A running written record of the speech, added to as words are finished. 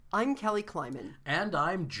I'm Kelly Kleiman. And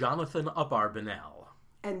I'm Jonathan Abarbanel.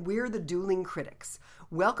 And we're the Dueling Critics.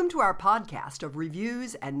 Welcome to our podcast of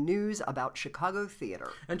reviews and news about Chicago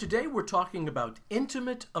theater. And today we're talking about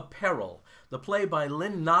Intimate Apparel, the play by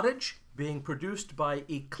Lynn Nottage, being produced by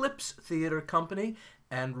Eclipse Theater Company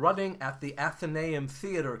and running at the Athenaeum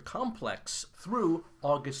Theater Complex through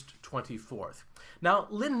August 24th. Now,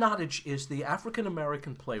 Lynn Nottage is the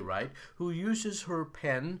African-American playwright who uses her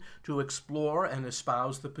pen to explore and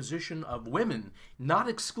espouse the position of women, not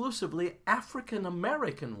exclusively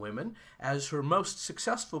African-American women, as her most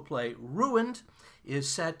successful play, Ruined, is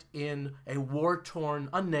set in a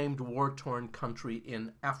unnamed war-torn country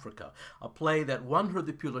in Africa, a play that won her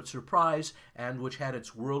the Pulitzer Prize and which had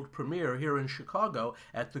its world premiere here in Chicago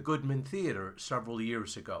at the Goodman Theater several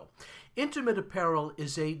years ago. Intimate Apparel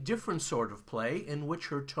is a different sort of play in which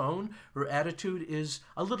her tone, her attitude is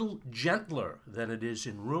a little gentler than it is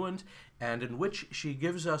in Ruined, and in which she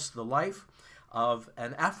gives us the life of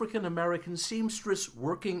an African-American seamstress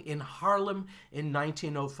working in Harlem in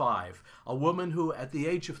 1905, a woman who at the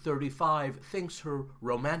age of 35 thinks her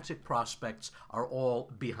romantic prospects are all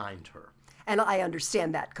behind her. And I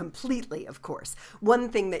understand that completely, of course. One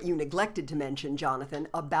thing that you neglected to mention, Jonathan,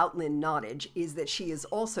 about Lynn Nottage is that she is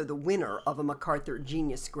also the winner of a MacArthur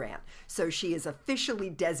Genius Grant. So she is officially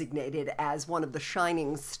designated as one of the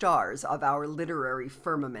shining stars of our literary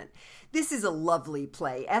firmament. This is a lovely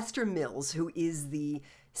play. Esther Mills, who is the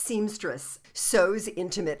seamstress, sews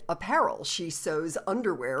intimate apparel. She sews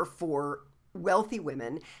underwear for wealthy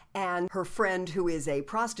women, and her friend, who is a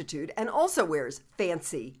prostitute and also wears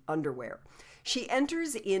fancy underwear. She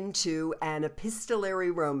enters into an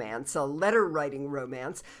epistolary romance, a letter-writing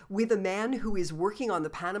romance, with a man who is working on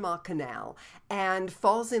the Panama Canal and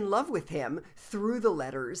falls in love with him through the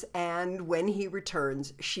letters, and when he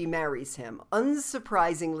returns, she marries him.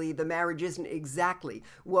 Unsurprisingly, the marriage isn't exactly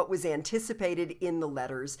what was anticipated in the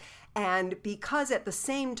letters, and because at the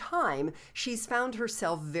same time, she's found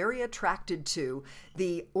herself very attracted to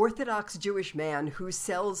the Orthodox Jewish man who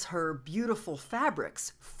sells her beautiful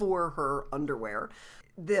fabrics for her underwear,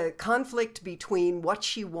 the conflict between what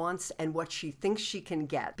she wants and what she thinks she can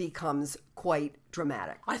get becomes quite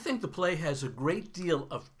dramatic. I think the play has a great deal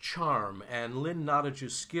of charm, and Lynn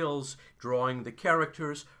Nottage's skills drawing the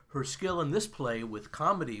characters, her skill in this play with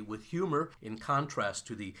comedy, with humor, in contrast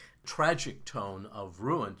to the tragic tone of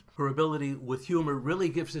Ruined. Her ability with humor really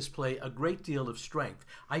gives this play a great deal of strength.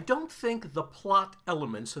 I don't think the plot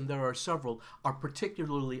elements, and there are several, are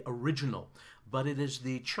particularly original, but it is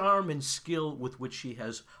the charm and skill with which she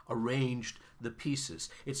has arranged the pieces.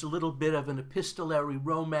 It's a little bit of an epistolary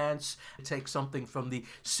romance. It takes something from the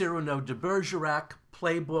Cyrano de Bergerac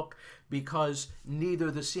playbook, because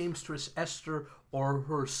neither the seamstress Esther or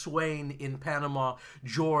her swain in Panama,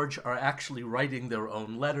 George, are actually writing their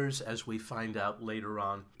own letters, as we find out later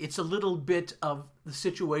on. It's a little bit of the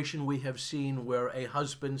situation we have seen where a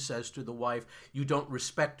husband says to the wife, "You don't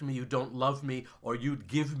respect me, you don't love me, or you'd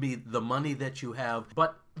give me the money that you have."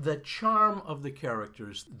 But the charm of the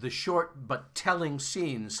characters, the short but telling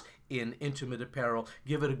scenes in Intimate Apparel,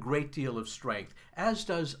 give it a great deal of strength, as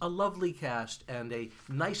does a lovely cast and a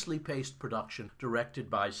nicely paced production directed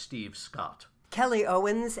by Steve Scott. Kelly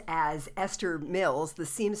Owens as Esther Mills, the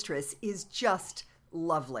seamstress, is just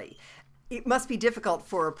lovely. It must be difficult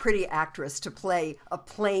for a pretty actress to play a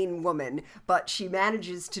plain woman, but she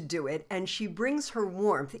manages to do it, and she brings her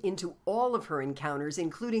warmth into all of her encounters,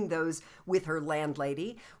 including those with her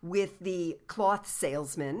landlady, with the cloth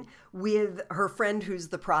salesman, with her friend who's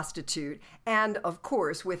the prostitute, and, of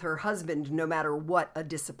course, with her husband, no matter what a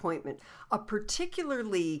disappointment. A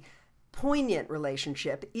particularly poignant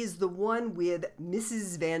relationship is the one with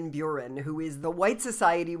Mrs. Van Buren, who is the white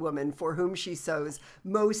society woman for whom she sews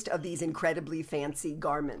most of these incredibly fancy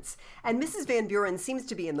garments. And Mrs. Van Buren seems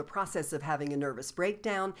to be in the process of having a nervous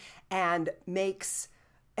breakdown and makes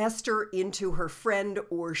Esther into her friend,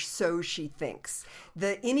 or so she thinks.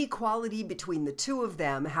 The inequality between the two of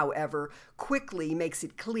them, however, quickly makes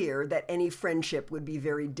it clear that any friendship would be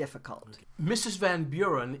very difficult. Mrs. Van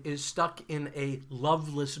Buren is stuck in a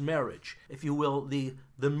loveless marriage, if you will, the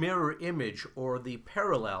mirror image or the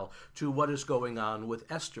parallel to what is going on with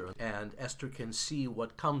Esther. And Esther can see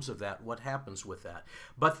what comes of that, what happens with that.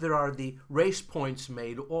 But there are the race points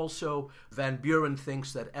made also. Van Buren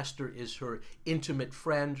thinks that Esther is her intimate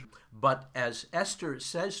friend, but as Esther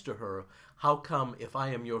says to her, "How come, if I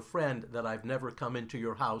am your friend, that I've never come into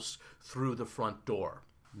your house through the front door?"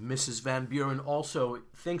 Mrs. Van Buren also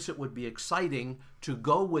thinks it would be exciting to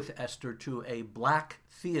go with Esther to a black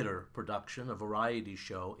theater production, a variety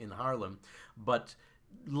show in Harlem, but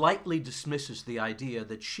lightly dismisses the idea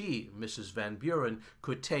that she, Mrs. Van Buren,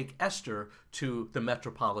 could take Esther to the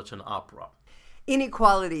Metropolitan Opera.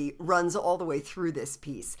 Inequality runs all the way through this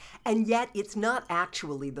piece, and yet it's not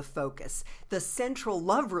actually the focus. The central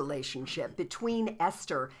love relationship between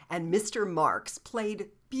Esther and Mr. Marks, played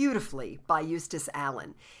beautifully by Eustace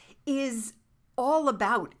Allen, is all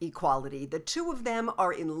about equality. The two of them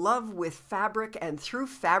are in love with fabric, and through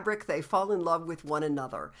fabric they fall in love with one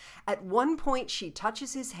another. At one point she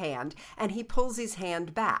touches his hand and he pulls his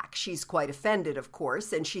hand back. She's quite offended, of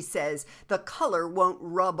course, and she says the color won't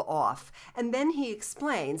rub off. And then he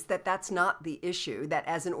explains that that's not the issue, that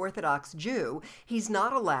as an Orthodox Jew, he's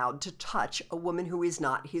not allowed to touch a woman who is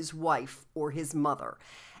not his wife or his mother.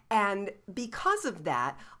 And because of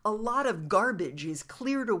that, a lot of garbage is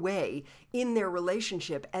cleared away in their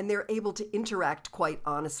relationship, and they're able to interact quite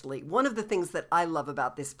honestly. One of the things that I love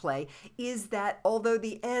about this play is that although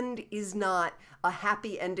the end is not a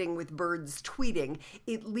happy ending with birds tweeting,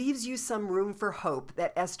 it leaves you some room for hope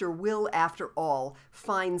that Esther will, after all,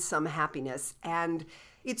 find some happiness. And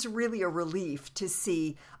it's really a relief to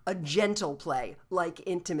see a gentle play like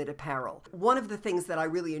Intimate Apparel. One of the things that I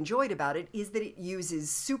really enjoyed about it is that it uses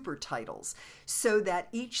super titles so that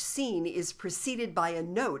each scene is preceded by a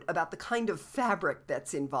note about the kind of fabric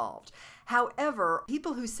that's involved. However,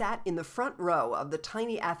 people who sat in the front row of the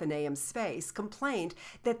tiny Athenaeum space complained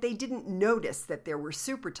that they didn't notice that there were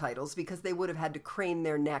super titles because they would have had to crane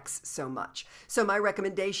their necks so much. So my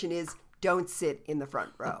recommendation is don't sit in the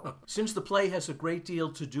front row. Since the play has a great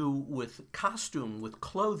deal to do with costume, with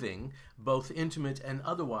clothing, both intimate and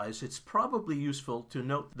otherwise, it's probably useful to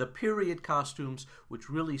note the period costumes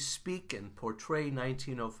which really speak and portray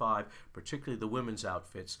 1905, particularly the women's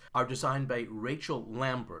outfits, are designed by Rachel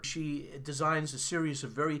Lambert. She designs a series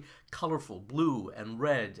of very colorful blue and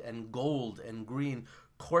red and gold and green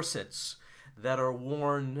corsets that are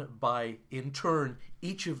worn by, in turn,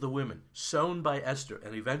 each of the women, sewn by Esther,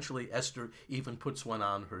 and eventually Esther even puts one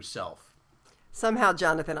on herself. Somehow,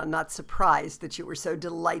 Jonathan, I'm not surprised that you were so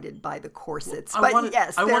delighted by the corsets. I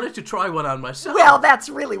wanted to try one on myself. Well, that's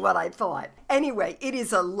really what I thought. Anyway, it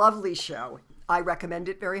is a lovely show. I recommend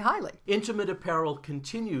it very highly. Intimate Apparel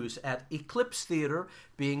continues at Eclipse Theater,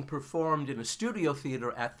 being performed in a studio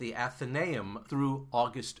theater at the Athenaeum through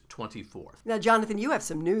August 24th. Now, Jonathan, you have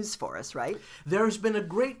some news for us, right? There's been a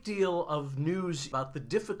great deal of news about the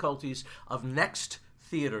difficulties of Next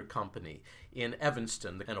Theater Company in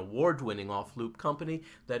Evanston, an award-winning off-loop company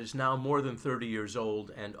that is now more than 30 years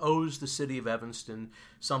old and owes the city of Evanston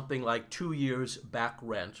something like 2 years back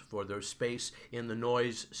rent for their space in the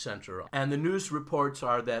Noyes Center. And the news reports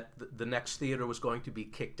are that the Next Theater was going to be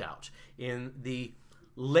kicked out. In the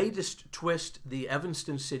latest twist, the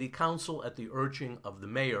Evanston City Council, at the urging of the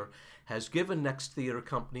mayor, has given Next Theater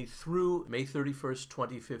Company through May 31st,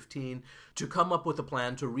 2015, to come up with a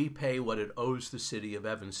plan to repay what it owes the city of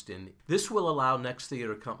Evanston. This will allow Next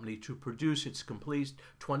Theater Company to produce its complete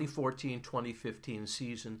 2014-2015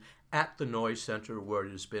 season at the Noyes Center, where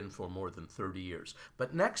it has been for more than 30 years.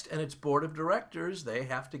 But Next and its board of directors, they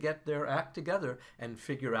have to get their act together and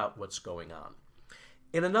figure out what's going on.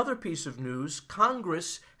 In another piece of news,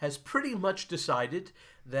 Congress has pretty much decided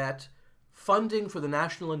that funding for the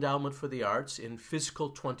National Endowment for the Arts in fiscal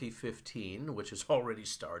 2015, which has already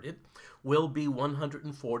started, will be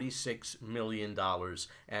 $146 million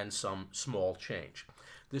and some small change.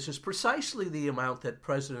 This is precisely the amount that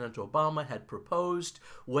President Obama had proposed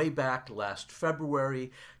way back last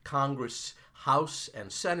February. Congress, House, and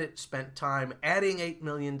Senate spent time adding $8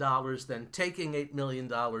 million, then taking $8 million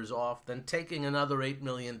off, then taking another $8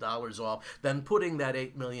 million off, then putting that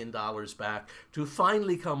 $8 million back to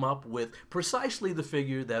finally come up with precisely the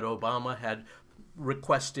figure that Obama had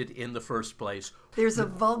requested in the first place. There's a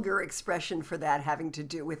vulgar expression for that having to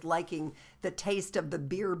do with liking the taste of the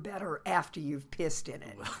beer better after you've pissed in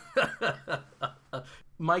it.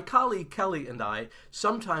 My colleague Kelly and I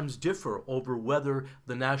sometimes differ over whether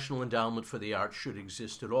the National Endowment for the Arts should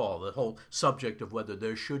exist at all, the whole subject of whether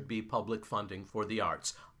there should be public funding for the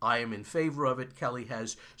arts. I am in favor of it. Kelly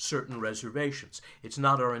has certain reservations. It's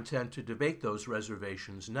not our intent to debate those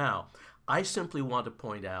reservations now. I simply want to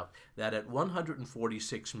point out that at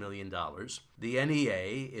 $146 million, the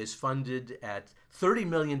NEA is funded at $30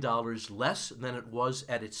 million less than it was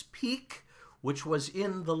at its peak, which was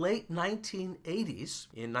in the late 1980s,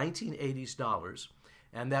 in 1980s dollars,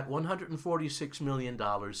 and that $146 million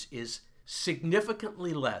is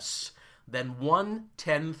significantly less than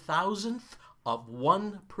 1/10,000th of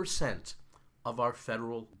 1% of our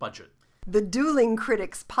federal budget. The Dueling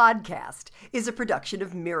Critics podcast is a production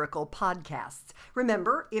of Miracle Podcasts.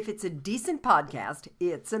 Remember, if it's a decent podcast,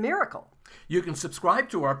 it's a miracle. You can subscribe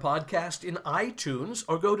to our podcast in iTunes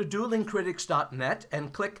or go to duelingcritics.net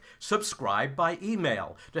and click subscribe by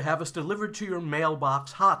email to have us delivered to your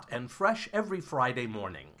mailbox hot and fresh every Friday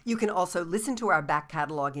morning. You can also listen to our back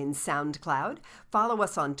catalog in SoundCloud, follow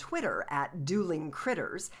us on Twitter at Dueling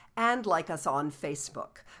Critters, and like us on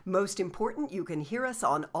Facebook. Most important, you can hear us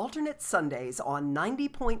on alternate Sundays on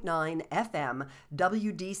 90.9 FM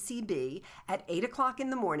WDCB at 8 o'clock in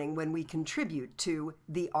the morning when we contribute to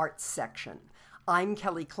the Arts section. I'm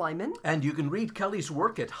Kelly Kleiman. And you can read Kelly's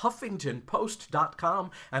work at HuffingtonPost.com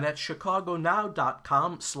and at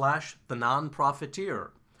ChicagoNow.com/The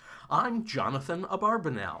Non-Profiteer. I'm Jonathan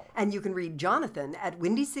Abarbanel. And you can read Jonathan at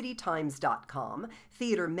WindyCityTimes.com,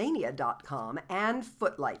 TheaterMania.com, and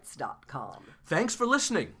Footlights.com. Thanks for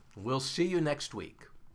listening. We'll see you next week.